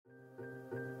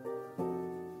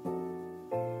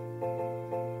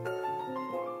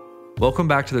Welcome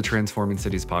back to the Transforming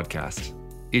Cities podcast.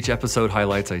 Each episode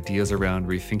highlights ideas around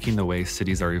rethinking the way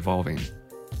cities are evolving.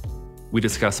 We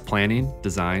discuss planning,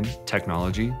 design,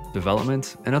 technology,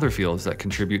 development, and other fields that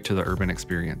contribute to the urban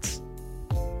experience.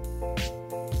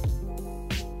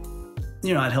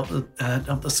 I'd help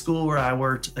the school where I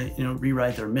worked,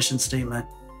 rewrite their mission statement.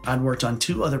 I'd worked on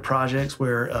 2 other projects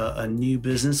where a new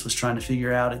business was trying to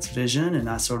figure out its vision, and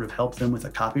I sort of helped them with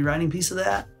a copywriting piece of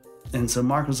that. And so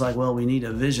Mark was like, well, we need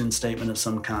a vision statement of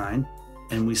some kind.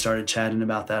 And we started chatting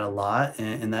about that a lot,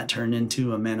 and that turned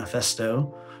into a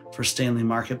manifesto for Stanley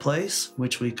Marketplace,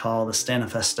 which we call the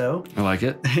Stanifesto. I like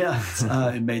it. Yeah,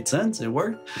 it made sense. It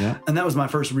worked. Yeah. And that was my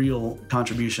first real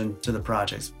contribution to the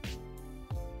projects.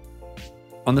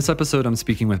 On this episode, I'm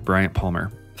speaking with Bryant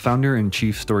Palmer, founder and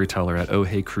chief storyteller at Oh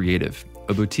Hey Creative,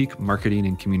 a boutique marketing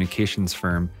and communications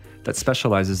firm that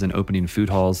specializes in opening food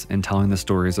halls and telling the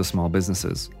stories of small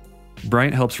businesses.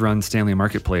 Bryant helps run Stanley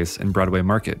Marketplace and Broadway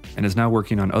Market and is now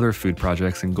working on other food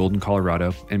projects in Golden,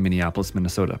 Colorado and Minneapolis,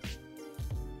 Minnesota.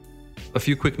 A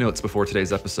few quick notes before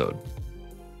today's episode.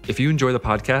 If you enjoy the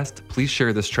podcast, please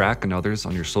share this track and others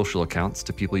on your social accounts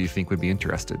to people you think would be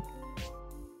interested.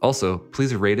 Also,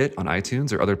 please rate it on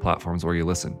iTunes or other platforms where you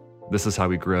listen. This is how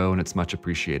we grow, and it's much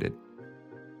appreciated.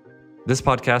 This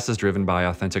podcast is driven by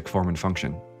Authentic Form and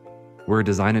Function. We're a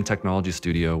design and technology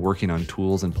studio working on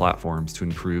tools and platforms to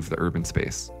improve the urban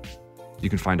space. You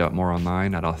can find out more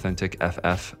online at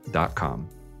authenticff.com.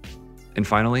 And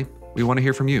finally, we want to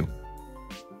hear from you.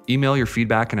 Email your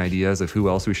feedback and ideas of who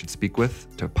else we should speak with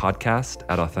to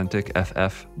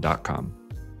podcast@authenticff.com.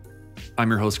 I'm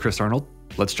your host, Chris Arnold.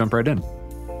 Let's jump right in.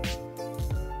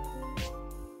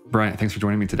 Bryant, thanks for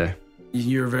joining me today.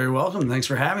 You're very welcome. Thanks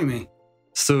for having me.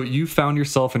 So you found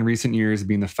yourself in recent years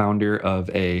being the founder of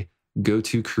a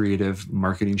go-to creative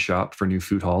marketing shop for new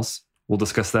food halls. We'll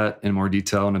discuss that in more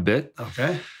detail in a bit.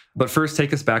 Okay. But first,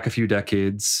 take us back a few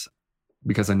decades,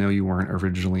 because I know you weren't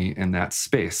originally in that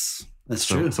space. That's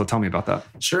true. So tell me about that.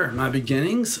 Sure. My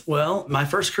beginnings, well, my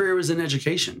first career was in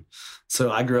education.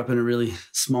 So I grew up in a really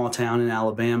small town in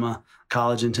Alabama,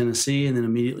 college in Tennessee, and then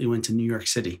immediately went to New York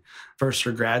City. First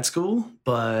for grad school,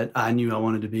 but I knew I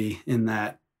wanted to be in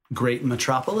that great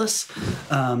metropolis.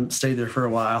 Stayed there for a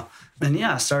while. And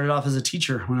yeah, I started off as a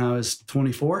teacher when I was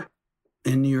 24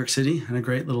 in New York City in a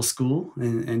great little school,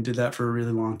 and did that for a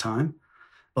really long time.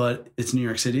 But it's New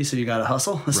York City, so you got to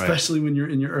hustle, especially when you're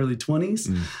in your early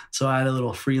 20s. So I had a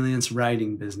little freelance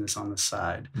writing business on the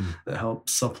side that helped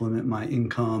supplement my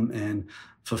income and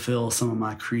fulfill some of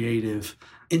my creative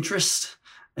interests.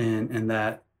 And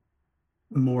that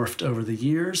morphed over the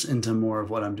years into more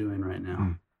of what I'm doing right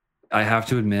now. I have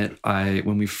to admit,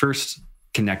 when we first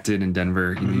connected in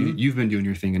Denver, you've been doing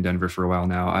your thing in Denver for a while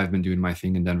now. I've been doing my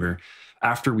thing in Denver.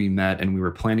 After we met and we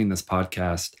were planning this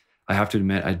podcast, I have to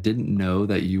admit, I didn't know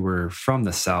that you were from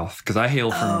the South, because I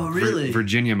hail from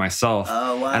Virginia myself.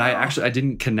 Oh, wow. And I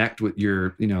didn't connect with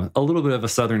your, a little bit of a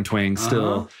Southern twang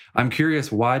still. I'm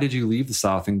curious, why did you leave the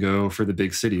South and go for the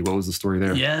big city? What was the story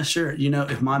there? Yeah, sure.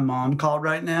 If my mom called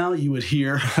right now, you would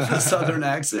hear the Southern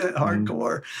accent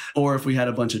hardcore. Or if we had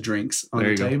a bunch of drinks on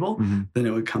the table, then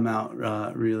it would come out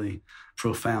really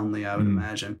profoundly, I would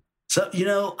imagine. So,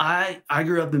 I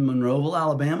grew up in Monroeville,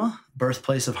 Alabama,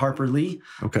 birthplace of Harper Lee.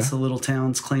 Okay. It's a little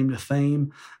town's claim to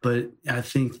fame. But I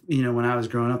think, when I was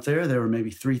growing up there were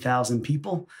maybe 3,000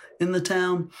 people in the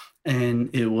town,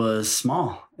 and it was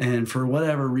small. And for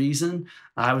whatever reason,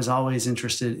 I was always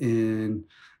interested in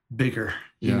bigger.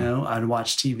 I'd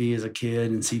watch TV as a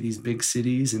kid and see these big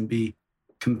cities and be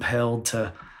compelled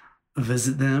to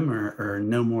visit them or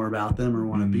know more about them or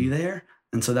want to be there.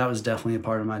 And so that was definitely a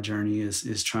part of my journey is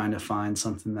trying to find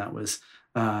something that was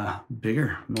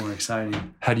bigger, more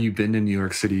exciting. Had you been to New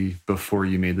York City before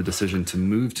you made the decision to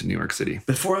move to New York City?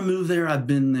 Before I moved there, I've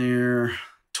been there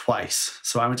twice.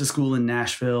 So I went to school in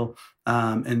Nashville.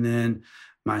 And then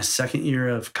my second year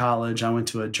of college, I went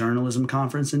to a journalism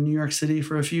conference in New York City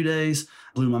for a few days.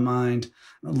 Blew my mind.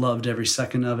 I loved every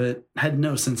second of it. Had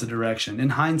no sense of direction. In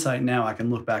hindsight now, I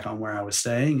can look back on where I was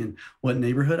staying and what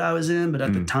neighborhood I was in. But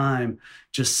at the time,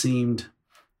 just seemed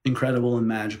incredible and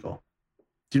magical.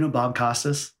 Do you know Bob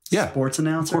Costas? Yeah. Sports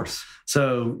announcer? Of course.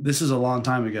 So this is a long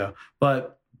time ago.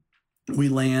 But we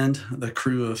land the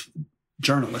crew of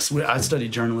journalists. I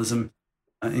studied journalism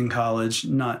in college,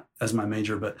 not as my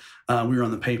major, but we were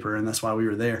on the paper, and that's why we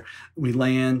were there. We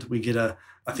land, we get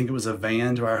I think it was a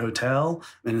van to our hotel.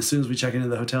 And as soon as we check into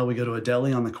the hotel, we go to a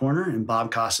deli on the corner, and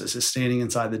Bob Costas is standing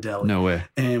inside the deli. No way.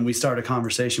 And we start a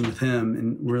conversation with him,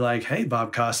 and we're like, hey,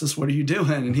 Bob Costas, what are you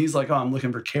doing? And he's like, oh, I'm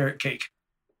looking for carrot cake.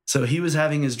 So he was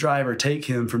having his driver take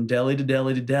him from deli to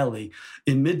deli to deli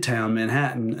in Midtown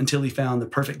Manhattan until he found the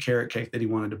perfect carrot cake that he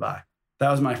wanted to buy.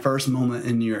 That was my first moment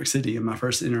in New York City and my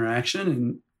first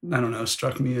interaction. And I don't know,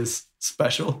 struck me as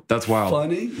special. That's wild.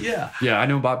 Funny. Yeah. Yeah. I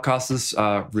know Bob Costas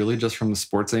really just from the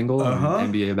sports angle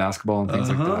and NBA basketball and things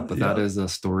like that. But that is a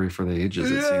story for the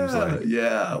ages, it seems like.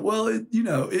 Yeah. Well,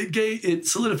 it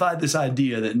solidified this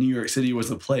idea that New York City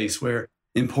was a place where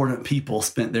important people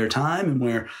spent their time and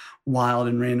where wild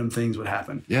and random things would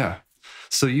happen. Yeah.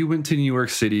 So you went to New York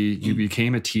City, you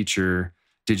became a teacher.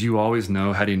 Did you always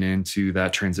know heading into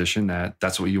that transition that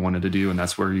that's what you wanted to do and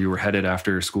that's where you were headed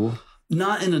after school?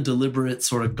 Not in a deliberate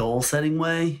sort of goal-setting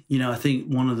way. I think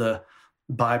one of the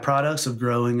byproducts of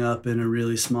growing up in a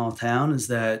really small town is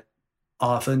that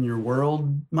often your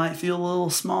world might feel a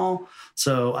little small.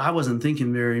 So I wasn't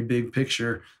thinking very big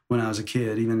picture when I was a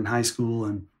kid, even in high school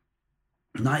and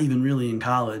not even really in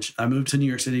college. I moved to New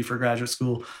York City for graduate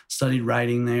school, studied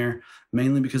writing there,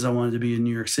 mainly because I wanted to be in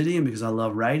New York City and because I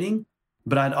love writing.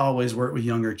 But I'd always worked with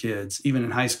younger kids. Even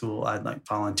in high school, I'd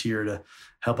volunteer to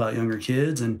help out younger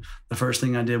kids. And the first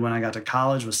thing I did when I got to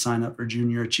college was sign up for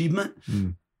Junior Achievement.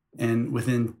 And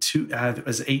I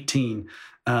was 18.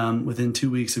 Within 2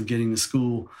 weeks of getting to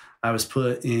school, I was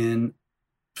put in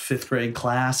 5th grade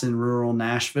class in rural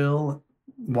Nashville.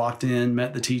 Walked in,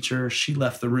 met the teacher. She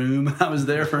left the room. I was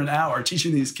there for an hour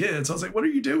teaching these kids. I was like, what are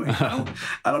you doing? I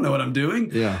don't know what I'm doing.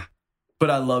 Yeah.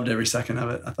 But I loved every second of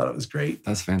it. I thought it was great.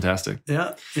 That's fantastic.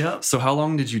 Yeah. Yeah. So how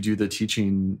long did you do the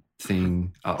teaching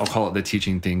thing? I'll call it the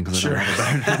teaching thing because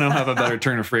I don't have a better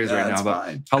turn of phrase right now. But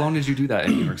fine. How long did you do that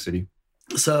in New York City?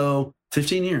 So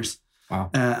 15 years.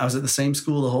 Wow. I was at the same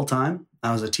school the whole time.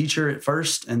 I was a teacher at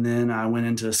first, and then I went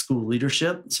into school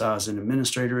leadership. So I was an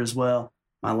administrator as well.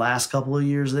 My last couple of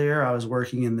years there, I was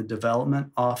working in the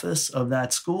development office of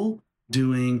that school,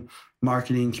 doing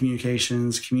marketing,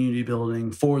 communications, community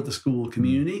building for the school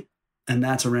community. And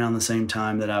that's around the same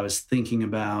time that I was thinking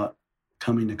about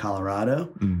coming to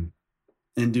Colorado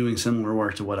and doing similar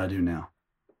work to what I do now.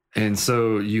 And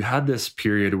so you had this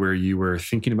period where you were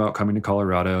thinking about coming to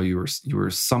Colorado. You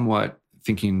were somewhat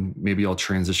thinking maybe I'll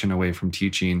transition away from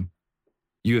teaching.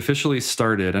 You officially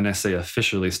started, and I say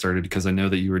officially started because I know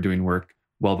that you were doing work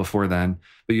well before then,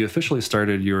 but you officially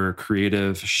started your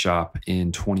creative shop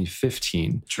in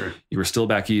 2015. Sure. You were still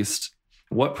back east.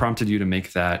 What prompted you to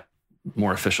make that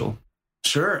more official?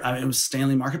 Sure. It was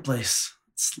Stanley Marketplace.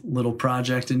 It's a little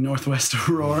project in Northwest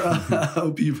Aurora. I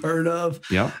hope you've heard of.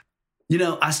 Yeah.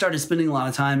 I started spending a lot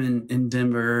of time in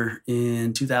Denver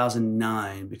in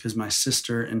 2009 because my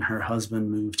sister and her husband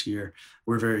moved here.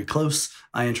 We're very close.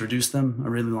 I introduced them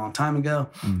a really long time ago.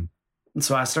 And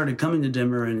so I started coming to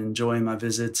Denver and enjoying my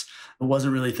visits. I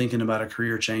wasn't really thinking about a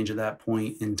career change at that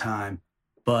point in time.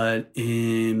 But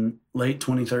in late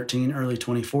 2013, early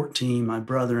 2014, my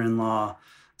brother-in-law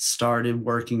started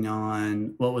working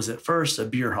on what was at first a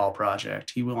beer hall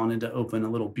project. He wanted to open a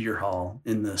little beer hall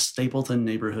in the Stapleton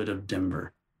neighborhood of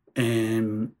Denver.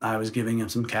 And I was giving him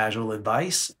some casual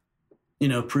advice,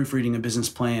 proofreading a business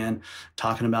plan,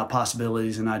 talking about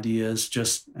possibilities and ideas,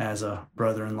 just as a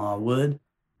brother-in-law would,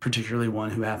 particularly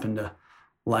one who happened to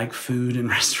like food and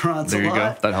restaurants a lot. There you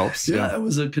go. That helps. Yeah, it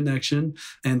was a connection.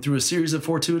 And through a series of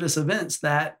fortuitous events,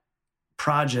 that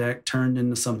project turned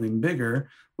into something bigger,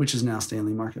 which is now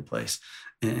Stanley Marketplace.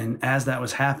 And as that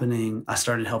was happening, I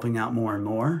started helping out more and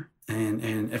more.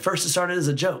 And at first it started as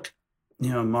a joke.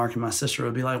 Mark and my sister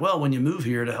would be like, well, when you move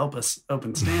here to help us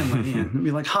open Stanley, and I'd be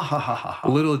like, ha, ha, ha, ha, ha.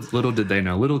 Little did they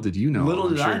know. Little did you know. Little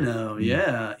did I know.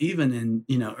 Yeah. Even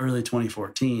in, early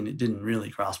 2014, it didn't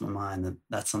really cross my mind that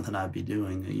that's something I'd be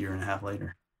doing a year and a half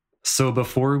later. So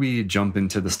before we jump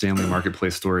into the Stanley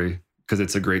Marketplace story, because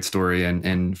it's a great story,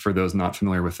 and for those not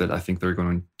familiar with it, I think they're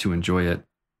going to enjoy it.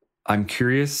 I'm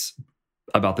curious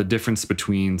about the difference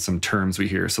between some terms we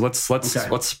hear. So let's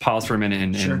pause for a minute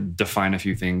and define a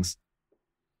few things.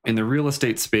 In the real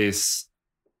estate space,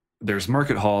 there's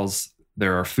market halls,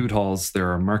 there are food halls,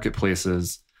 there are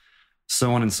marketplaces,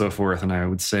 so on and so forth. And I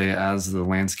would say as the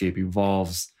landscape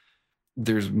evolves,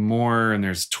 there's more and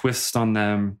there's twists on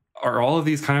them. Are all of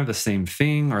these kind of the same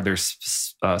thing? Are there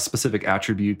specific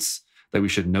attributes that we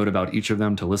should note about each of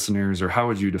them to listeners, or how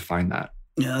would you define that?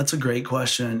 Yeah, that's a great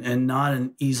question and not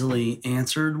an easily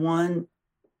answered one.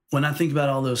 When I think about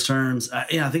all those terms,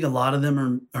 I think a lot of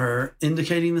them are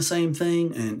indicating the same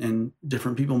thing, and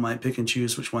different people might pick and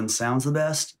choose which one sounds the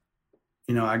best.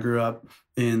 I grew up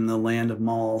in the land of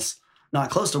malls, not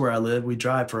close to where I live. We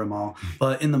drive for a mall,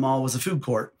 but in the mall was a food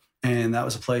court. And that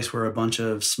was a place where a bunch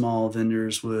of small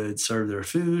vendors would serve their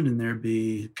food, and there'd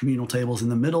be communal tables in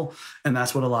the middle. And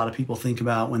that's what a lot of people think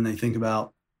about when they think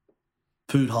about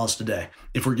food halls today.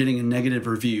 If we're getting a negative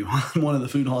review on one of the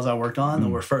food halls I work on,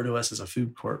 they'll refer to us as a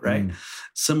food court, right?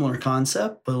 Similar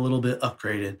concept, but a little bit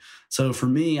upgraded. So for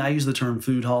me, I use the term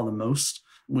food hall the most,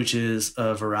 which is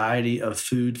a variety of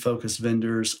food-focused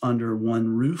vendors under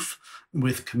one roof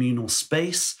with communal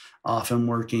space, often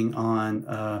working on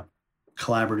a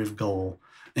collaborative goal.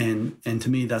 And to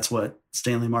me, that's what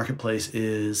Stanley Marketplace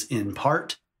is in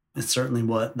part. It's certainly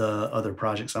what the other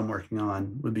projects I'm working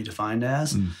on would be defined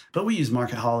as. But we use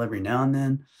Market Hall every now and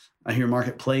then. I hear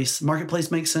Marketplace.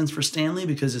 Marketplace makes sense for Stanley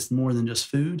because it's more than just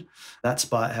food. That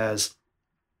spot has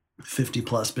 50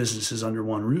 plus businesses under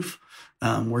one roof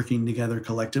working together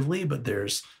collectively, but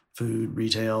there's food,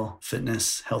 retail,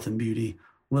 fitness, health and beauty,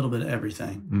 a little bit of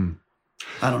everything.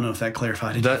 I don't know if that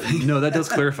clarified anything. No, that does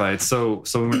clarify it. So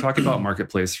when we're talking about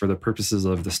Marketplace, for the purposes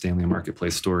of the Stanley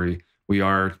Marketplace story, we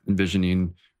are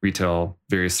envisioning retail,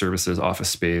 various services, office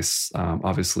space,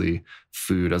 obviously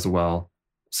food as well.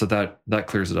 So that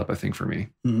clears it up, I think, for me.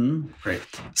 Great.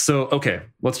 So, okay,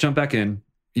 let's jump back in.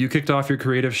 You kicked off your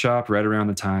creative shop right around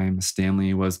the time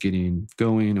Stanley was getting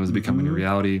going. It was becoming a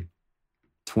reality.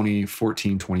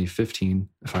 2014, 2015,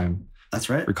 if I'm That's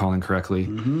right. recalling correctly.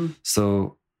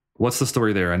 So what's the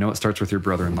story there? I know it starts with your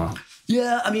brother-in-law.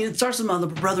 Yeah, I mean, it starts with my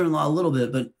brother-in-law a little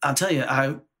bit, but I'll tell you,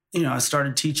 I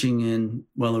started teaching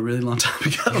a really long time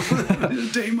ago. I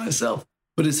date myself.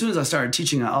 But as soon as I started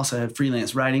teaching, I also had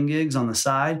freelance writing gigs on the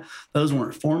side. Those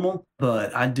weren't formal,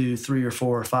 but I'd do 3 or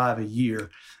 4 or 5 a year.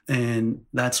 And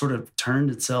that sort of turned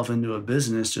itself into a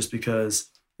business just because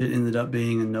it ended up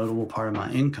being a notable part of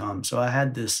my income. So I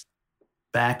had this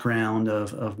background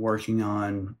of working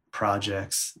on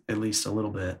projects, at least a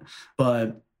little bit.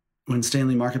 But when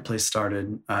Stanley Marketplace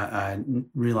started, I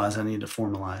realized I needed to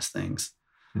formalize things.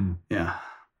 Yeah.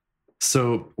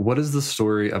 So what is the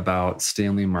story about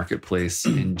Stanley Marketplace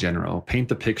in general? Paint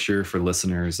the picture for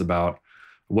listeners about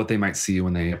what they might see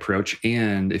when they approach.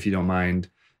 And if you don't mind,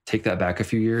 take that back a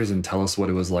few years and tell us what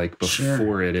it was like before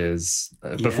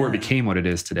before it became what it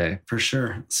is today. For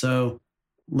sure. So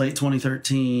late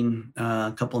 2013,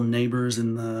 a couple of neighbors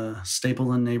in the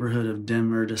Stapleton neighborhood of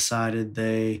Denver decided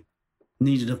they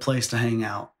needed a place to hang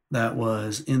out that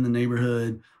was in the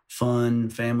neighborhood, fun,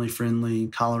 family-friendly,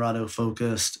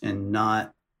 Colorado-focused, and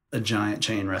not a giant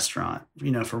chain restaurant.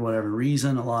 For whatever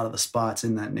reason, a lot of the spots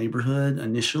in that neighborhood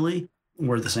initially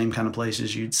were the same kind of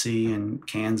places you'd see in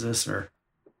Kansas or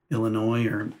Illinois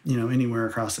or, anywhere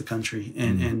across the country.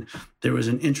 And there was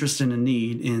an interest and a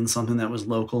need in something that was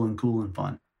local and cool and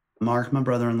fun. Mark, my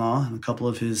brother-in-law, and a couple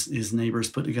of his neighbors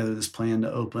put together this plan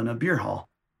to open a beer hall,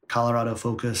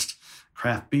 Colorado-focused,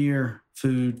 craft beer,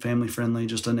 food, family-friendly,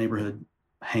 just a neighborhood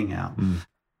hangout.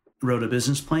 Wrote a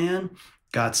business plan,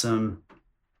 got some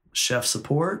chef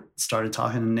support, started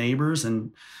talking to neighbors,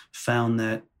 and found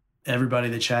that everybody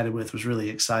they chatted with was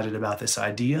really excited about this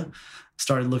idea.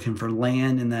 Started looking for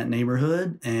land in that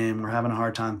neighborhood, and we're having a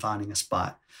hard time finding a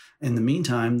spot. In the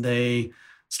meantime, they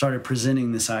started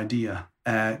presenting this idea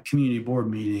at community board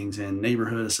meetings and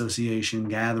neighborhood association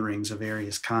gatherings of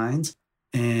various kinds.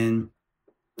 And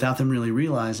without them really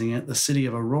realizing it, the city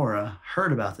of Aurora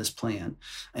heard about this plan.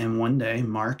 And one day,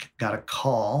 Mark got a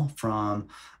call from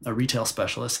a retail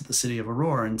specialist at the city of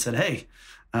Aurora and said, hey,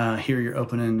 here you're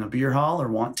opening a beer hall or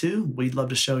want to. We'd love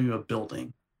to show you a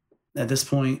building. At this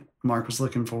point, Mark was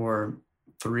looking for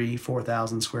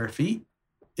 4,000 square feet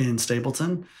in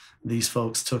Stapleton. These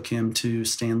folks took him to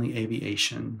Stanley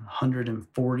Aviation,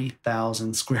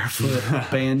 140,000 square foot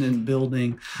abandoned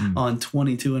building on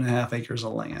 22 and a half acres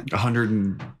of land.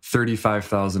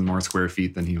 135,000 more square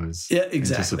feet than he was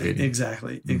anticipating.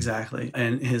 Exactly.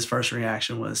 And his first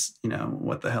reaction was,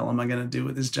 what the hell am I going to do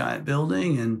with this giant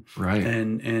building? And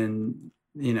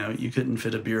you couldn't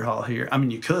fit a beer hall here. I mean,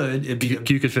 you could.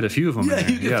 You could fit a few of them. Yeah,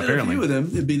 you could fit a few of them.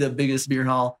 It'd be the biggest beer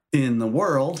hall in the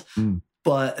world.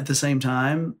 But at the same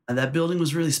time, that building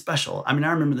was really special. I mean,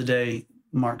 I remember the day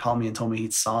Mark called me and told me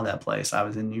he saw that place. I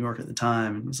was in New York at the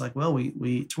time. And he was like, well,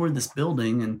 we toured this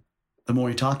building. And the more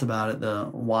he talked about it, the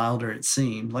wilder it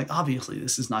seemed. Like, obviously,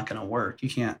 this is not going to work. You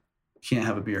can't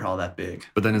have a beer hall that big.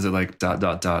 But then is it like ...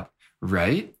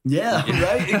 right? Yeah,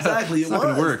 right. Exactly. It's not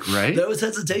going to work, right? There was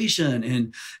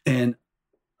hesitation. And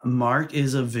Mark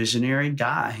is a visionary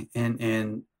guy.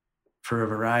 And for a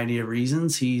variety of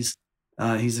reasons, he's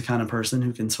the kind of person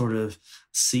who can sort of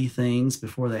see things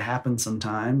before they happen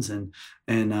sometimes. And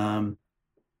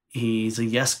he's a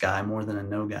yes guy more than a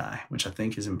no guy, which I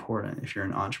think is important if you're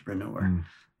an entrepreneur.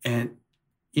 And,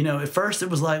 at first it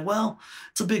was like, well,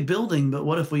 it's a big building, but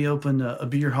what if we opened a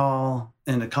beer hall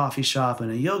and a coffee shop and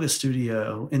a yoga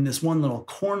studio in this one little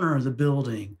corner of the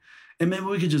building? And maybe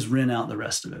we could just rent out the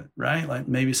rest of it, right? Like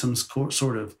maybe some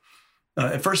sort of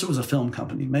At first, it was a film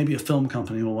company. Maybe a film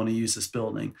company will want to use this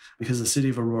building because the city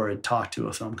of Aurora had talked to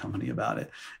a film company about it.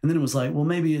 And then it was like, well,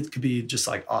 maybe it could be just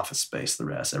like office space, the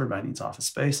rest. Everybody needs office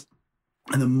space.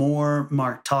 And the more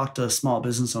Mark talked to small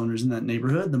business owners in that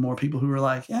neighborhood, the more people who were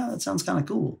like, yeah, that sounds kind of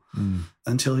cool.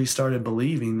 Until he started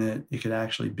believing that it could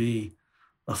actually be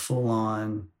a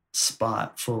full-on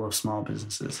spot full of small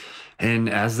businesses. And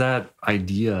as that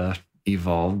idea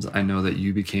evolved, I know that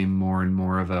you became more and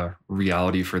more of a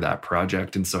reality for that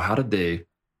project. And so how did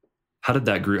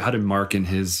Mark and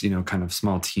his, kind of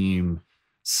small team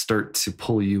start to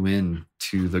pull you in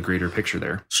to the greater picture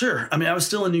there? Sure. I mean, I was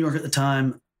still in New York at the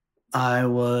time. I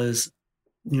was,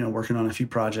 working on a few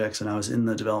projects, and I was in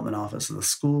the development office of the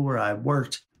school where I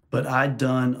worked, but I'd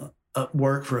done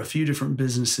work for a few different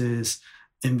businesses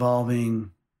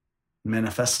involving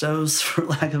manifestos, for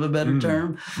lack of a better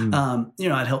term.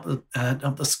 I'd help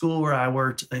the school where I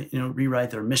worked,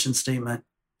 rewrite their mission statement.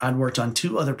 I'd worked on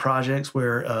 2 other projects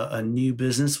where a new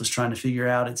business was trying to figure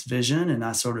out its vision, and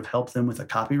I sort of helped them with a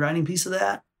copywriting piece of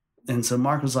that. And so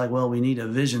Mark was like, well, we need a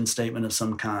vision statement of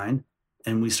some kind.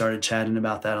 And we started chatting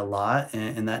about that a lot,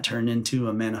 and that turned into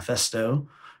a manifesto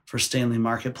for Stanley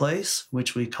Marketplace,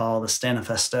 which we call the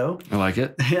Stanifesto. I like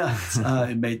it. Yeah,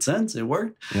 it made sense. It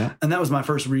worked. Yeah. And that was my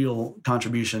first real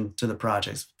contribution to the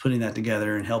project, putting that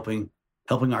together and helping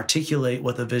articulate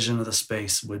what the vision of the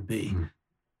space would be.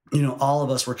 All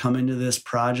of us were coming to this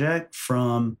project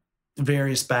from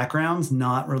various backgrounds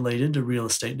not related to real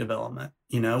estate development.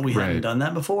 We hadn't done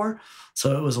that before.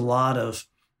 So it was a lot of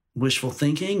wishful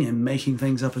thinking and making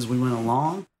things up as we went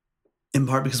along, in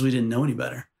part because we didn't know any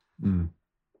better.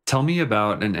 Tell me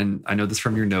about, and I know this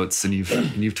from your notes, and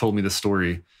you've told me the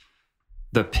story,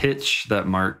 the pitch that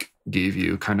Mark gave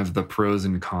you, kind of the pros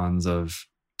and cons of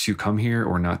to come here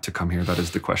or not to come here. That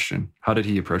is the question. How did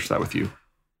he approach that with you?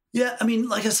 Yeah, I mean,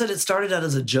 like I said, it started out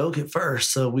as a joke at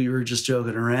first. So we were just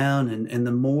joking around, and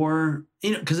the more,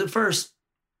 because at first,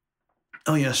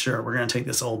 oh yeah, sure, we're going to take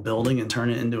this old building and turn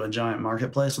it into a giant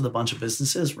marketplace with a bunch of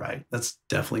businesses. Right. That's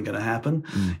definitely going to happen.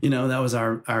 That was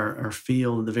our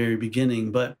feel at the very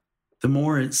beginning. But the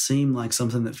more it seemed like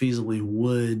something that feasibly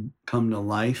would come to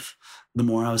life, the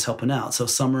more I was helping out. So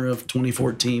summer of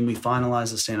 2014, we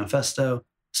finalized the Stanifesto,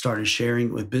 started sharing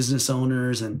it with business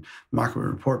owners, and Mark would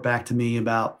report back to me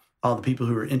about all the people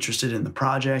who were interested in the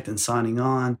project and signing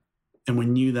on. And we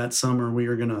knew that summer we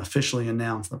were going to officially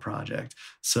announce the project.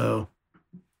 So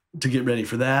to get ready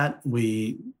for that,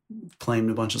 we claimed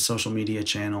a bunch of social media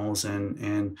channels.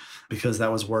 And because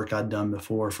that was work I'd done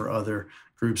before for other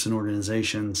groups and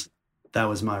organizations, that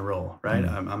was my role, right?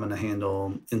 I'm going to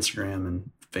handle Instagram and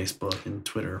Facebook and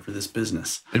Twitter for this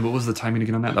business. And what was the timing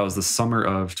again on that? That was the summer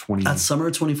of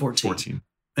 2014.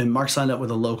 And Mark signed up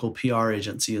with a local PR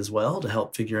agency as well to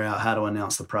help figure out how to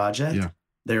announce the project. Yeah.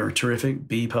 They were terrific.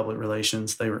 B Public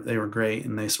Relations. They were great.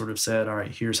 And they sort of said, all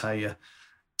right, here's how you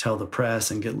tell the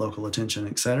press and get local attention,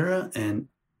 et cetera. And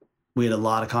we had a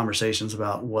lot of conversations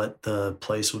about what the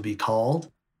place would be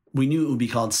called. We knew it would be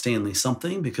called Stanley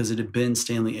something because it had been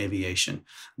Stanley Aviation,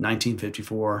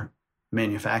 1954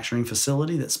 manufacturing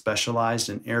facility that specialized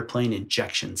in airplane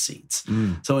ejection seats.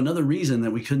 So another reason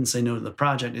that we couldn't say no to the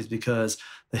project is because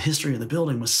the history of the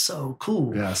building was so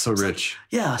cool. Yeah, so rich.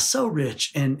 So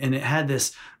rich. And it had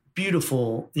this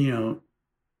beautiful,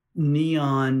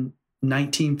 neon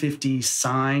 1950s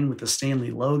sign with the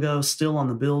Stanley logo still on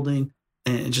the building.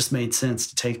 And it just made sense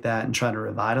to take that and try to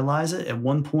revitalize it. At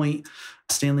one point,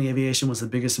 Stanley Aviation was the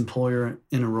biggest employer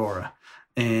in Aurora.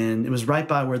 And it was right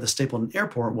by where the Stapleton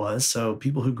Airport was. So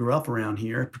people who grew up around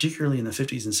here, particularly in the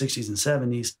 50s and 60s and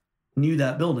 70s, knew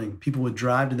that building. People would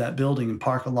drive to that building and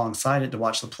park alongside it to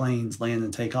watch the planes land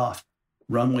and take off.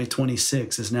 Runway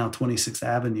 26 is now 26th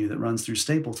Avenue that runs through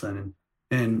Stapleton.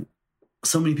 And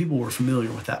so many people were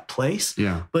familiar with that place,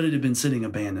 but it had been sitting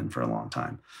abandoned for a long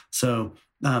time. So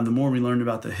the more we learned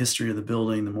about the history of the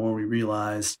building, the more we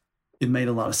realized it made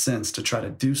a lot of sense to try to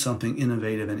do something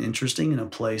innovative and interesting in a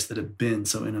place that had been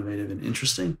so innovative and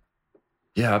interesting.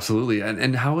 Yeah, absolutely.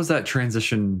 And how was that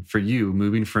transition for you,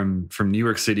 moving from New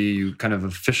York City? You kind of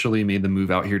officially made the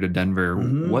move out here to Denver.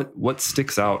 What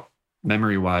sticks out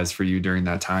memory-wise for you during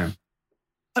that time?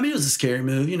 I mean, it was a scary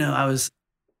move. I was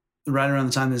right around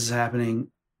the time this is happening,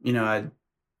 I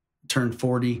turned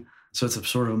 40. So it's a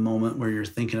sort of a moment where you're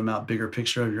thinking about bigger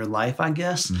picture of your life, I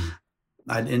guess.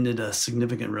 I'd ended a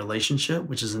significant relationship,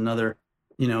 which is another,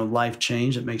 life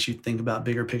change that makes you think about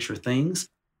bigger picture things.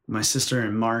 My sister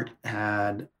and Mark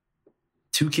had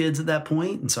 2 kids at that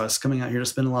point. And so I was coming out here to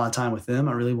spend a lot of time with them.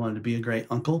 I really wanted to be a great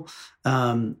uncle.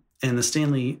 And the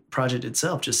Stanley project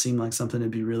itself just seemed like something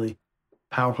that'd be really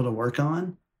powerful to work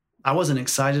on. I wasn't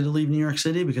excited to leave New York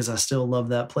City because I still love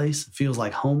that place. It feels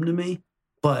like home to me.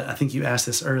 But I think you asked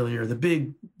this earlier. The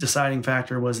big deciding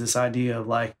factor was this idea of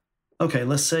like, okay,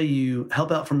 let's say you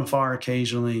help out from afar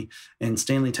occasionally and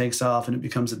Stanley takes off and it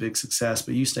becomes a big success,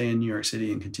 but you stay in New York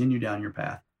City and continue down your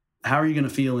path. How are you going to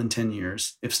feel in 10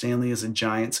 years if Stanley is a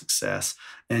giant success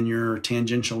and you're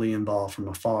tangentially involved from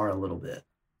afar a little bit?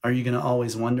 Are you going to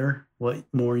always wonder what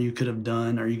more you could have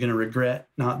done? Are you going to regret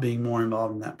not being more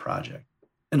involved in that project?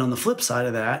 And on the flip side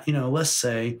of that, let's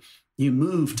say you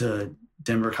move to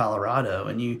Denver, Colorado,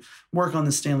 and you work on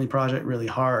the Stanley project really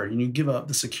hard and you give up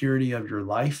the security of your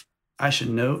life. I should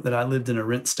note that I lived in a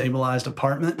rent-stabilized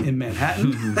apartment in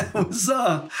Manhattan. That was,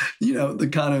 the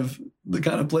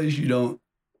kind of place you don't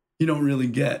really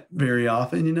get very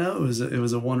often. It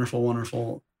was a wonderful,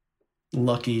 wonderful,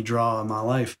 lucky draw in my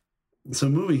life. So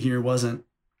moving here wasn't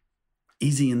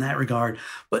easy in that regard.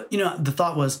 But the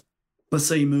thought was, let's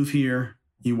say you move here,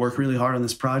 you work really hard on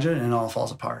this project, and it all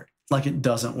falls apart. Like it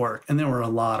doesn't work. And there were a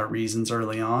lot of reasons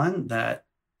early on that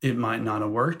it might not have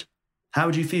worked. How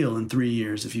would you feel in 3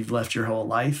 years if you've left your whole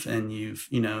life and you've,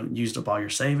 used up all your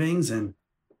savings and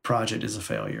project is a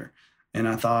failure? And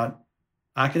I thought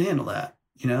I can handle that.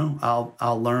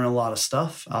 I'll learn a lot of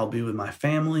stuff. I'll be with my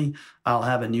family. I'll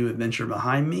have a new adventure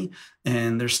behind me.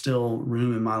 And there's still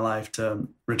room in my life to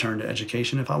return to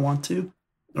education if I want to,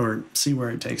 or see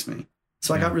where it takes me.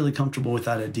 So I got really comfortable with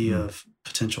that idea of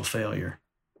potential failure.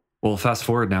 Well, fast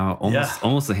forward now,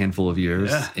 almost a handful of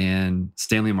years, and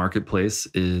Stanley Marketplace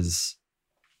is,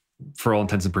 for all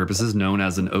intents and purposes, known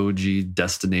as an OG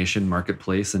destination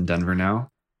marketplace in Denver now.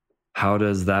 How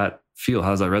does that feel? How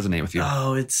does that resonate with you?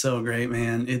 Oh, it's so great,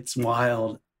 man. It's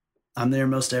wild. I'm there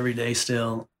most every day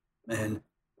still. And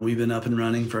we've been up and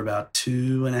running for about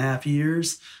 2.5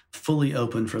 years, fully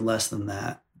open for less than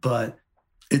that. But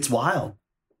it's wild.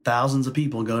 Thousands of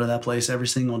people go to that place every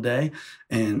single day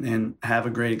and have a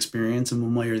great experience in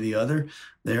one way or the other.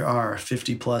 There are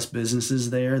 50 plus businesses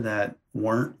there that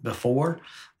weren't before.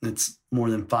 It's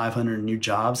more than 500 new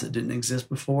jobs that didn't exist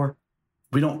before.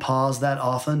 We don't pause that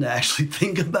often to actually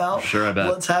think about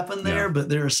what's happened there, but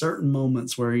there are certain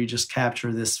moments where you just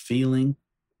capture this feeling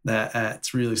that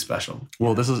it's really special.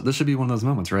 Well, this should be one of those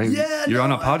moments, right? Yeah, you're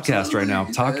on a podcast right now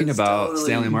talking about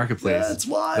Stanley Marketplace. Yeah, it's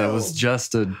wild. That was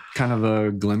just a kind of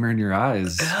a glimmer in your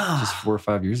eyes just 4 or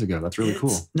 5 years ago. That's really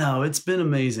cool. No, it's been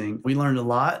amazing. We learned a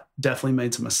lot, definitely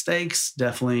made some mistakes,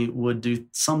 definitely would do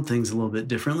some things a little bit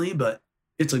differently, but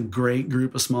it's a great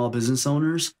group of small business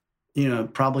owners.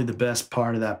 Probably the best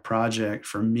part of that project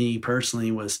for me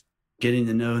personally was getting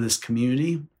to know this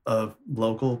community of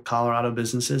local Colorado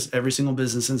businesses. Every single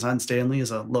business inside Stanley is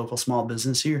a local small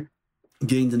business here.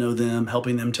 Getting to know them,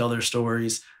 helping them tell their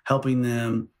stories, helping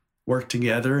them work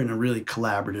together in a really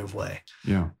collaborative way.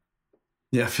 Yeah,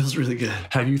 it feels really good.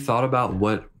 Have you thought about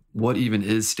what even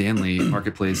is Stanley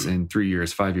Marketplace in 3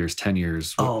 years, 5 years, 10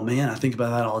 years? Oh man, I think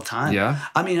about that all the time. Yeah.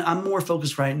 I mean, I'm more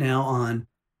focused right now on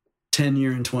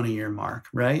 10-year and 20-year mark,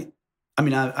 right? I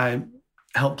mean, I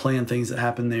help plan things that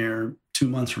happen there 2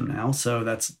 months from now. So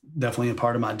that's definitely a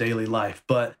part of my daily life.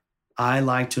 But I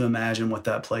like to imagine what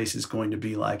that place is going to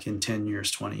be like in 10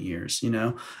 years, 20 years.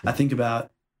 I think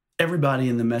about everybody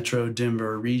in the Metro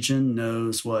Denver region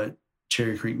knows what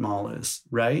Cherry Creek Mall is,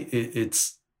 right?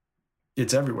 It's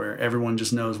everywhere. Everyone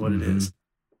just knows what it is.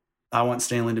 I want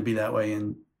Stanley to be that way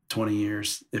in 20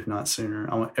 years, if not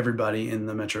sooner. I want everybody in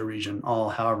the metro region, all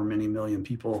however many million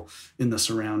people in the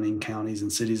surrounding counties and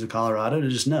cities of Colorado, to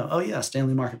just know, oh yeah,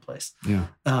 Stanley Marketplace. Yeah.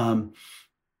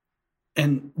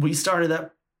 And we started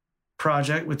that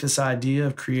project with this idea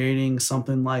of creating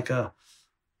something like a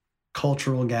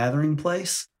cultural gathering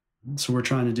place. So we're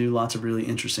trying to do lots of really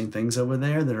interesting things over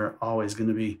there that are always going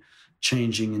to be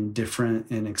changing and different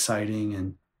and exciting.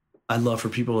 And I'd love for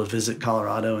people to visit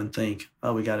Colorado and think,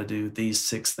 oh, we got to do these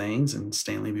 6 things, and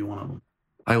Stanley be one of them.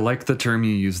 I like the term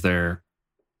you use there,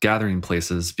 gathering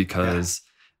places, because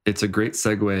it's a great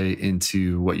segue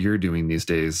into what you're doing these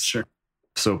days. Sure.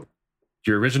 So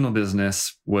your original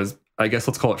business was, I guess,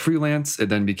 let's call it freelance. It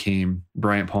then became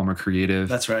Bryant Palmer Creative.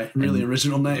 That's right. Really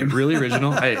original name. Really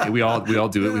original. Hey, we all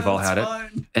do it. We've all had it.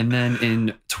 And then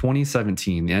in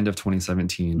 2017, the end of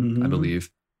 2017, I believe,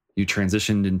 you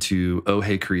transitioned into Oh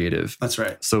Hey Creative. That's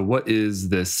right. So what is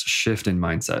this shift in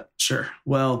mindset? Sure.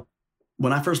 Well,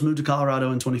 when I first moved to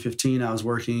Colorado in 2015, I was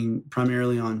working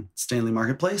primarily on Stanley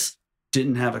Marketplace.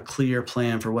 Didn't have a clear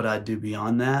plan for what I'd do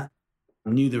beyond that.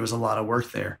 I knew there was a lot of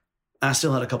work there. I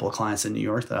still had a couple of clients in New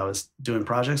York that I was doing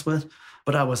projects with,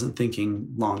 but I wasn't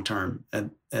thinking long-term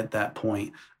at that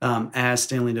point. As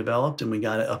Stanley developed and we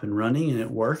got it up and running and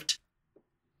it worked,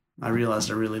 I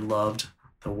realized I really loved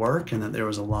the work and that there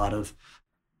was a lot of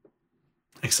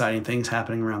exciting things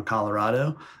happening around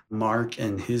Colorado. Mark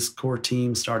and his core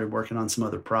team started working on some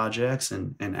other projects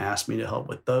and asked me to help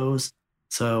with those.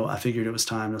 So I figured it was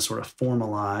time to sort of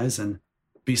formalize and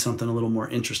be something a little more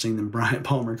interesting than Bryant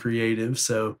Palmer Creative.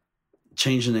 So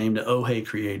changed the name to Oh Hey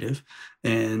Creative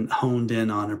and honed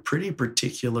in on a pretty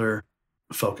particular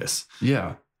focus.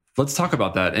 Yeah. Let's talk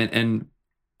about that. And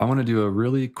I want to do a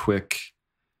really quick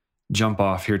jump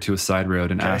off here to a side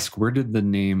road and ask, where did the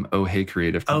name Oh Hey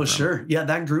Creative come from? Sure. Yeah,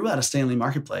 that grew out of Stanley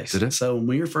Marketplace. Did it? So when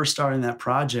we were first starting that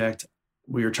project,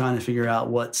 we were trying to figure out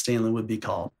what Stanley would be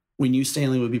called. We knew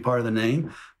Stanley would be part of the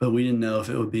name, but we didn't know if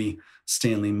it would be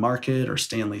Stanley Market or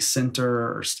Stanley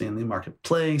Center or Stanley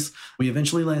Marketplace. We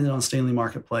eventually landed on Stanley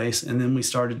Marketplace, and then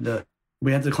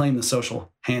we had to claim the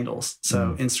social handles.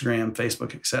 So Instagram,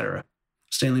 Facebook, etc.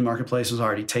 Stanley Marketplace was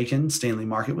already taken. Stanley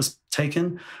Market was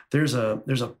taken. There's a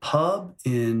pub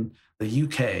in the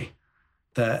UK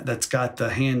that's got the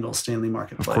handle Stanley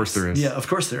Marketplace. Of course there is. Yeah, of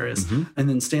course there is. Mm-hmm. And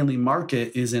then Stanley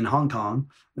Market is in Hong Kong,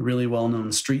 a really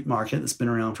well-known street market that's been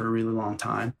around for a really long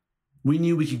time. We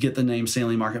knew we could get the name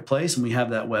Stanley Marketplace, and we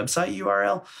have that website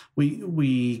URL.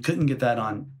 We couldn't get that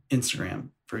on Instagram,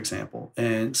 for example.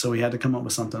 And so we had to come up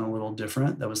with something a little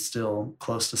different that was still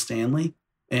close to Stanley.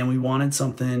 And we wanted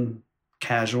something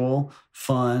casual,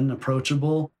 fun,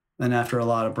 approachable. And after a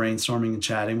lot of brainstorming and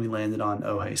chatting, we landed on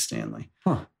Oh Hey Stanley.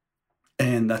 Huh.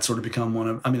 And that's sort of become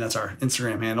that's our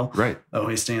Instagram handle. Right. Oh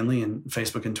Hey Stanley, and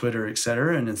Facebook and Twitter, et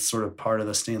cetera. And it's sort of part of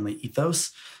the Stanley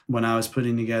ethos. When I was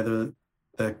putting together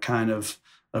the kind of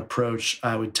approach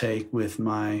I would take with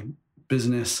my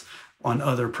business on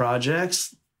other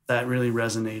projects, that really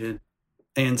resonated.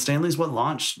 And Stanley's what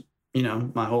launched,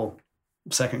 my whole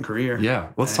second career. Yeah.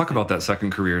 Let's talk about that second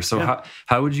career. So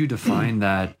how would you define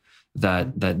that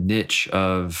niche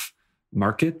of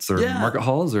markets or market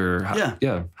halls, or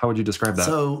how would you describe that?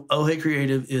 So Oh Hey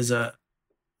Creative is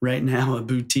right now a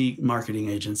boutique marketing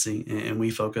agency, and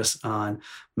we focus on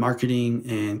marketing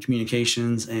and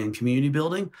communications and community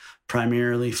building,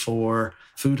 primarily for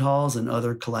food halls and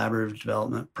other collaborative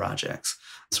development projects.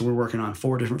 So we're working on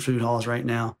 4 different food halls right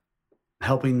now,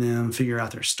 helping them figure out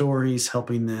their stories,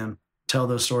 helping them tell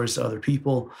those stories to other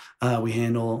people. We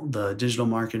handle the digital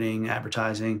marketing,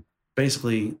 advertising,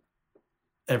 basically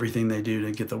everything they do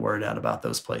to get the word out about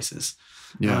those places.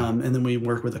 Yeah. And then we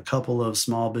work with a couple of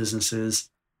small businesses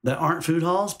that aren't food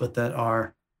halls, but that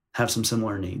have some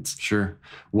similar needs. Sure.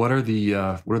 What are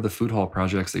the food hall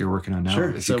projects that you're working on now?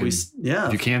 Sure. If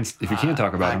you can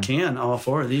talk about them. I can, all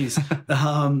 4 of these.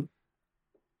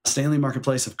 Stanley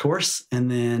Marketplace, of course. And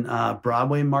then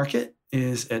Broadway Market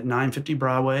is at 950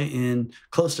 Broadway in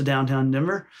close to downtown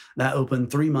Denver. That opened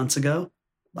 3 months ago,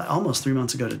 almost 3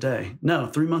 months ago today. No,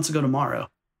 3 months ago tomorrow.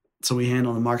 So we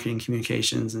handle the marketing,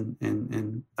 communications,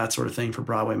 and that sort of thing for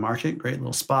Broadway Market. Great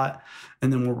little spot.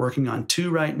 And then we're working on 2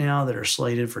 right now that are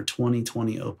slated for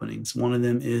 2020 openings. One of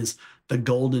them is the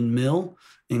Golden Mill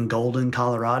in Golden,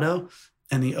 Colorado.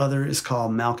 And the other is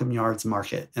called Malcolm Yards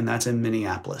Market, and that's in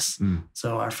Minneapolis.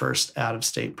 So our first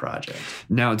out-of-state project.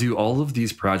 Now, do all of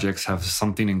these projects have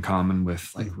something in common with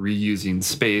like reusing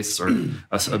space or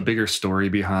a bigger story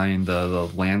behind the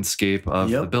landscape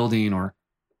of the building, or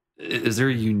is there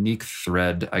a unique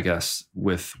thread, I guess,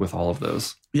 with all of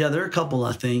those? Yeah, there are a couple,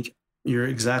 I think. You're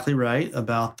exactly right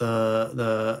about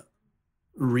the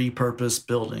repurposed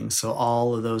buildings. So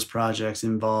all of those projects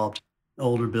involved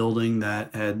older building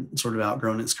that had sort of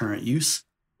outgrown its current use.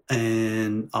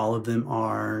 And all of them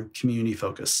are community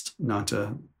focused, not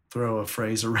to throw a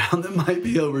phrase around that might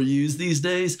be overused these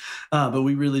days. But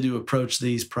we really do approach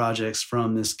these projects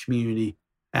from this community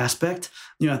aspect.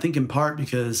 I think in part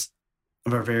because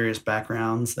of our various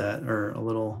backgrounds that are a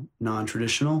little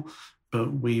non-traditional,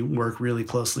 but we work really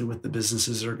closely with the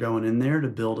businesses that are going in there to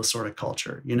build a sort of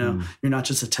culture. You're not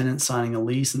just a tenant signing a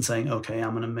lease and saying, okay,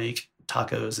 I'm going to make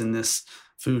tacos in this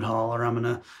food hall, or I'm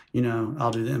going to,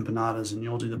 I'll do the empanadas and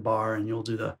you'll do the bar and you'll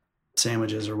do the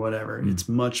sandwiches or whatever. It's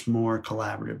much more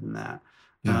collaborative than that.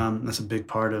 Yeah. That's a big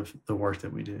part of the work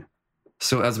that we do.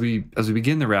 So as we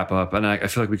begin to wrap up, and I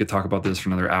feel like we could talk about this for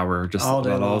another hour, just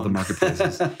about all the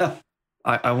marketplaces.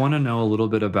 I want to know a little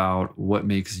bit about what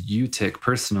makes you tick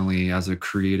personally as a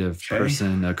creative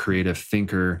person, a creative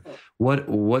thinker.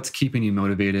 What's keeping you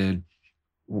motivated?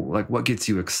 Like, what gets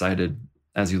you excited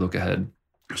as you look ahead?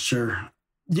 Sure.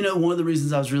 One of the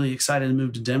reasons I was really excited to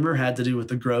move to Denver had to do with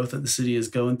the growth that the city is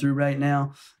going through right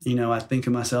now. I think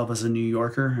of myself as a New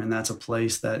Yorker, and that's a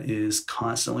place that is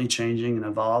constantly changing and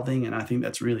evolving, and I think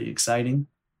that's really exciting.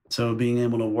 So being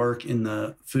able to work in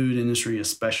the food industry,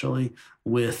 especially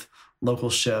with local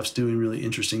chefs doing really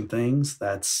interesting things,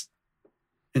 that's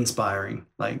inspiring.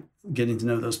 Like getting to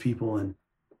know those people and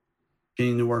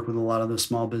getting to work with a lot of those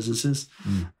small businesses.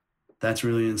 That's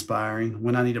really inspiring.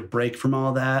 When I need a break from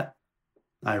all that,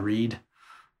 I read.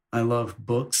 I love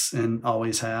books and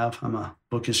always have. I'm a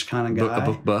bookish kind of guy. A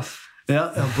book buff.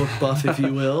 Yeah, a book buff, if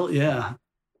you will. Yeah.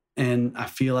 And I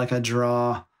feel like I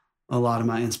draw a lot of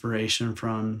my inspiration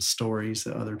from stories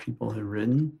that other people have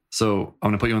written. So I'm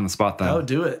going to put you on the spot then. Oh,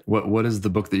 do it. What is the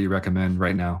book that you recommend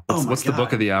right now? What's the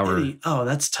book of the hour?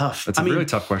 That's tough. That's a really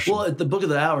tough question. Well, the book of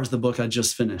the hour is the book I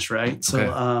just finished, right?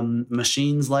 So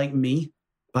Machines Like Me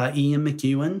by Ian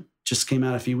McEwan just came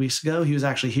out a few weeks ago. He was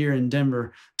actually here in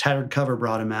Denver. Tattered Cover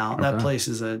brought him out. Okay. That place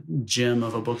is a gem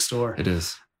of a bookstore. It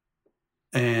is.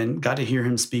 And got to hear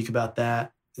him speak about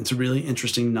that. It's a really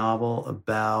interesting novel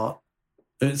about,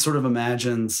 it sort of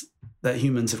imagines that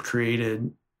humans have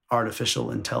created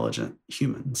artificially intelligent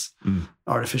humans,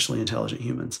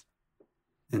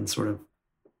 and sort of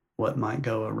what might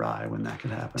go awry when that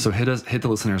could happen. So hit the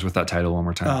listeners with that title one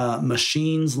more time.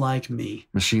 Machines Like Me.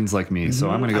 Machines Like Me. So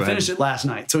I'm going to go ahead. I finished it last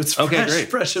night, so it's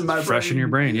fresh in my brain. Fresh in your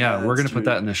brain. Yeah, we're going to put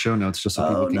that in the show notes just so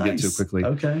people can get to it quickly.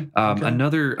 Okay.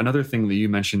 Another thing that you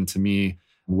mentioned to me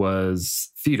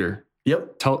was theater.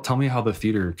 Yep. Tell me how the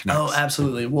theater connects. Oh,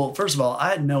 absolutely. Well, first of all, I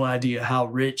had no idea how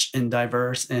rich and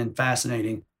diverse and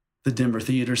fascinating the Denver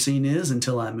theater scene is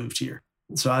until I moved here.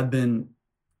 So I've been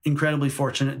incredibly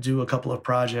fortunate to do a couple of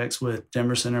projects with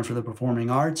Denver Center for the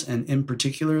Performing Arts, and in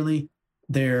particularly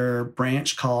their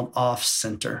branch called Off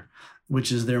Center,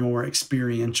 which is their more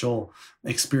experiential,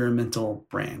 experimental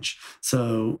branch.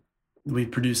 So we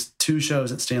produced 2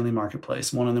 shows at Stanley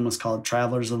Marketplace. One of them was called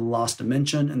Travelers of the Lost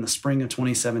Dimension in the spring of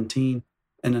 2017.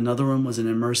 And another one was an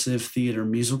immersive theater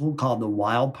musical called The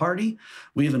Wild Party.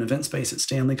 We have an event space at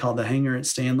Stanley called The Hangar at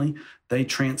Stanley. They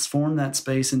transformed that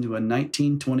space into a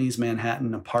 1920s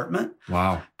Manhattan apartment.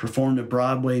 Wow. Performed a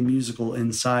Broadway musical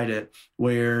inside it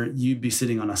where you'd be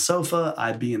sitting on a sofa,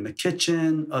 I'd be in the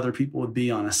kitchen, other people would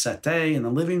be on a settee in the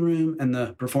living room, and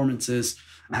the performances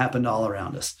happened all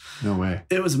around us. No way.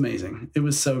 It was amazing. It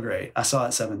was so great. I saw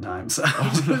it 7 times.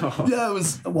 Oh, no. Yeah, it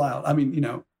was wild. I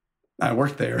mean, I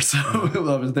worked there, so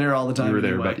I was there all the time. You were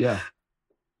there, but yeah.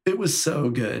 It was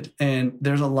so good. And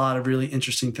there's a lot of really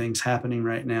interesting things happening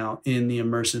right now in the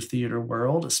immersive theater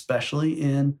world, especially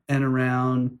in and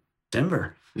around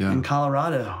Denver and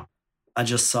Colorado. I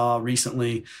just saw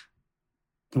recently,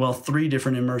 3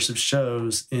 different immersive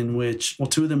shows in which,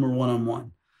 2 of them were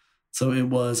one-on-one. So it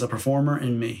was a performer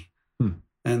and me,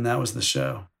 and that was the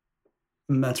show.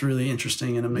 And that's really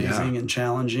interesting and amazing and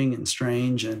challenging and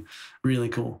strange and really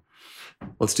cool.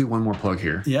 Let's do one more plug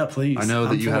here. Yeah, please. I know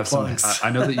that you have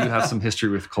some history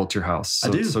with Culture House. So,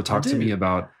 I do. So talk to me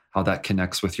about how that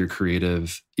connects with your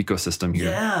creative ecosystem here.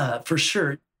 Yeah, for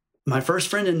sure. My first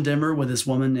friend in Denver with this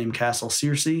woman named Castle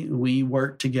Searcy, we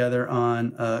worked together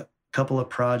on a couple of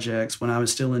projects when I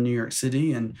was still in New York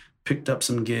City and picked up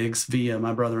some gigs via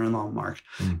my brother-in-law, Mark.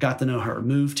 Got to know her,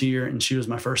 moved here, and she was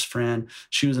my first friend.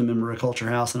 She was a member of Culture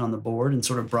House and on the board and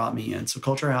sort of brought me in. So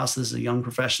Culture House is a young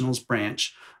professionals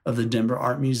branch of the Denver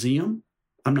Art Museum.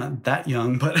 I'm not that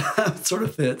young, but it sort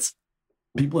of fits.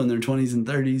 People in their 20s and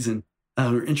 30s and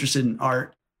who are interested in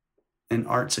art and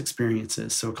arts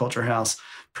experiences. So Culture House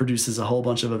produces a whole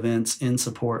bunch of events in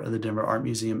support of the Denver Art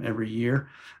Museum every year.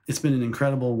 It's been an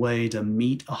incredible way to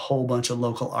meet a whole bunch of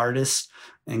local artists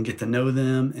and get to know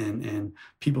them and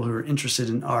people who are interested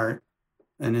in art.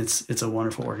 And it's a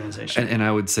wonderful organization. And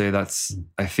I would say that's,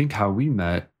 I think, how we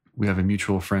met. We have a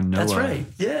mutual friend, Noah. That's right.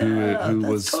 Yeah. Who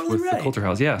was totally with the Culture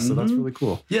House. Yeah. So that's really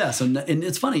cool. Yeah. So, and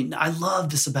it's funny. I love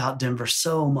this about Denver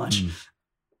so much.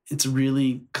 It's a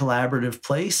really collaborative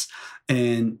place.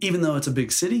 And even though it's a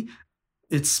big city,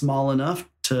 it's small enough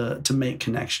to make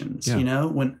connections. Yeah.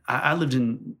 When I lived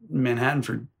in Manhattan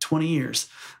for 20 years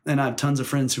and I have tons of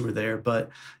friends who were there, but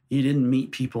you didn't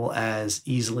meet people as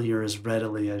easily or as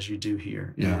readily as you do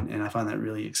here. Yeah. And I find that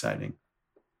really exciting.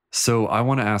 So I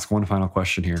want to ask one final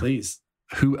question here. Please.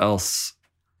 Who else?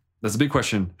 That's a big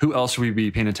question. Who else should we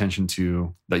be paying attention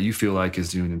to that you feel like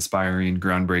is doing inspiring,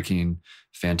 groundbreaking,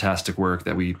 fantastic work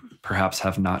that we perhaps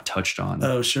have not touched on?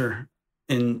 Oh, sure.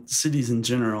 In cities in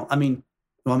general. I mean,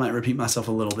 I might repeat myself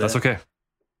a little bit. That's okay.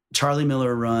 Charlie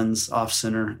Miller runs Off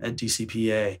Center at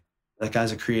DCPA. That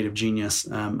guy's a creative genius.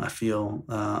 I feel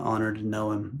honored to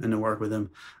know him and to work with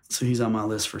him. So he's on my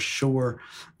list for sure.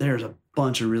 There's a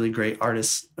bunch of really great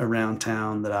artists around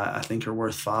town that I think are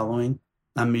worth following.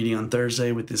 I'm meeting on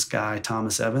Thursday with this guy,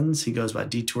 Thomas Evans. He goes by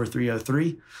Detour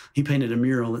 303. He painted a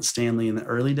mural at Stanley in the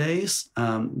early days.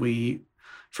 We,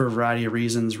 for a variety of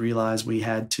reasons, realized we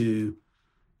had to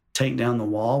take down the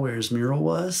wall where his mural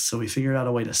was. So we figured out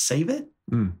a way to save it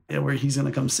where he's going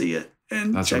to come see it.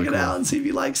 and That's check really it cool. out and see if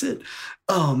he likes it.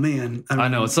 Oh, man. I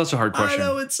know. It's such a hard question. I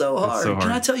know it's so hard. so hard.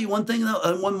 Can I tell you one thing,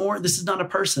 though? One more. This is not a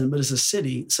person, but it's a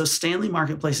city. So Stanley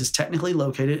Marketplace is technically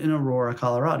located in Aurora,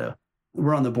 Colorado.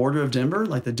 We're on the border of Denver,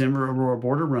 like the Denver-Aurora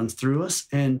border runs through us.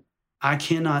 And I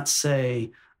cannot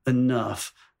say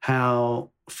enough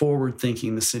how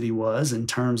forward-thinking the city was in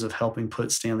terms of helping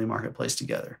put Stanley Marketplace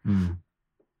together.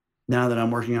 Now that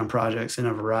I'm working on projects in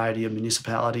a variety of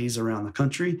municipalities around the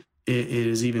country, it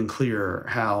is even clearer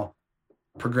how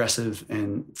progressive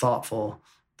and thoughtful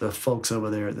the folks over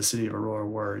there at the city of Aurora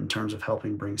were in terms of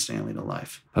helping bring Stanley to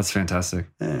life. That's fantastic.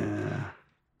 Yeah.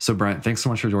 So, Bryant, thanks so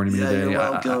much for joining me today. You're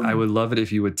welcome. I would love it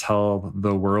if you would tell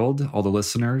the world, all the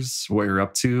listeners, what you're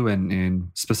up to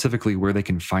and specifically where they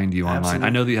can find you online. Absolutely.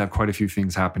 I know that you have quite a few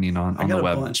things happening on the web. I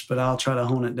got a bunch, but I'll try to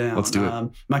hone it down. Let's do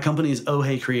it. My company is Oh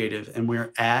Hey Creative, and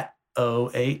we're at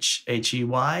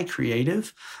OHHEY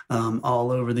Creative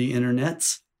all over the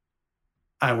internets.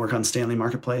 I work on Stanley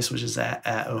Marketplace, which is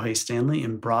at Oh Hey Stanley,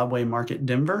 in Broadway Market,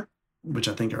 Denver, which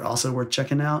I think are also worth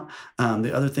checking out.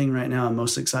 The other thing right now I'm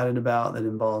most excited about that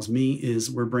involves me is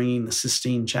we're bringing the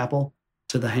Sistine Chapel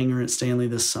to the hangar at Stanley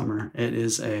this summer. It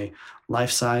is a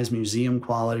life-size museum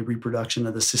quality reproduction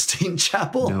of the Sistine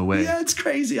Chapel. No way. Yeah, it's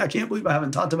crazy. I can't believe I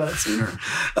haven't talked about it sooner.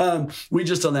 We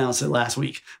just announced it last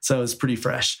week, so it's pretty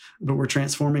fresh. But we're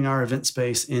transforming our event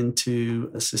space into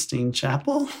a Sistine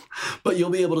Chapel, but you'll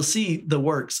be able to see the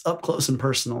works up close and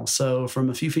personal. So from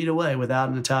a few feet away without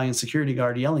an Italian security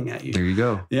guard yelling at you. There you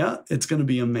go. Yeah, it's going to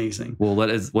be amazing. Well,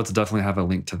 let's definitely have a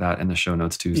link to that in the show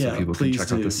notes too, so people can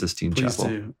check out the Sistine Chapel.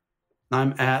 Do.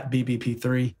 I'm at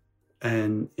BBP3.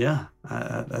 And yeah,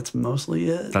 that's mostly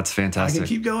it. That's fantastic. I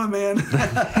can keep going, man.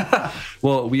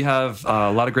 Well, we have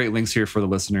a lot of great links here for the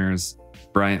listeners.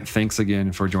 Bryant, thanks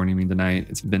again for joining me tonight.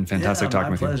 It's been fantastic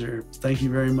talking with you. My pleasure. Thank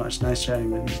you very much. Nice chatting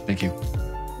with you. Thank you.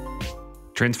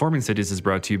 Transforming Cities is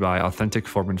brought to you by Authentic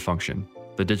Form and Function,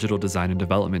 the digital design and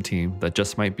development team that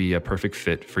just might be a perfect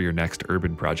fit for your next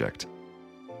urban project.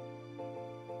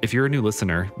 If you're a new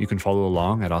listener, you can follow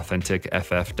along at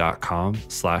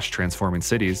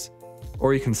authenticff.com/transformingcities,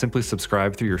 or you can simply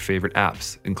subscribe through your favorite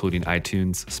apps, including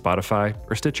iTunes, Spotify,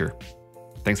 or Stitcher.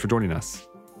 Thanks for joining us.